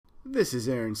This is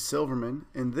Aaron Silverman,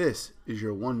 and this is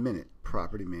your 1-minute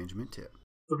property management tip.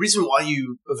 The reason why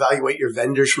you evaluate your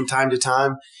vendors from time to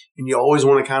time, and you always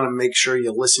want to kind of make sure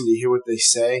you listen to hear what they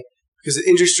say, because the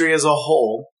industry as a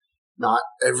whole, not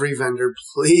every vendor,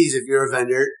 please, if you're a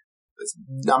vendor,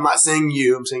 I'm not saying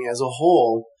you, I'm saying as a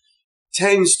whole,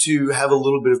 tends to have a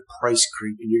little bit of price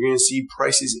creep, and you're going to see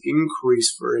prices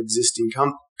increase for existing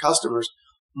customers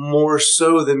more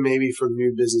so than maybe for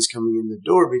new business coming in the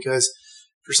door, because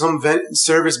for some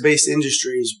service-based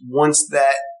industries, once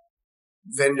that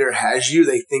vendor has you,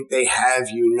 they think they have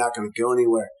you and you're not going to go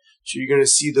anywhere. So you're going to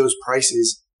see those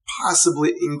prices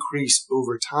possibly increase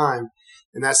over time.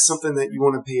 And that's something that you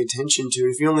want to pay attention to.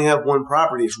 And if you only have one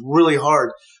property, it's really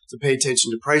hard to pay attention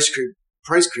to price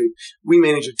creep. We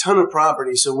manage a ton of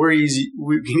property, so we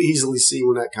can easily see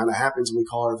when that kind of happens, and we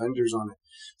call our vendors on it.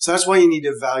 So that's why you need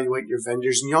to evaluate your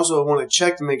vendors. And you also want to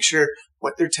check to make sure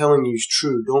what they're telling you is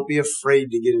true. Don't be afraid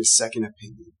to get a second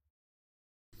opinion.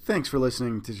 Thanks for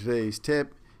listening to today's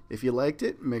tip. If you liked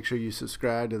it, make sure you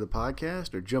subscribe to the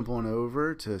podcast or jump on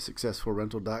over to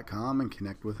successfulrental.com and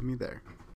connect with me there.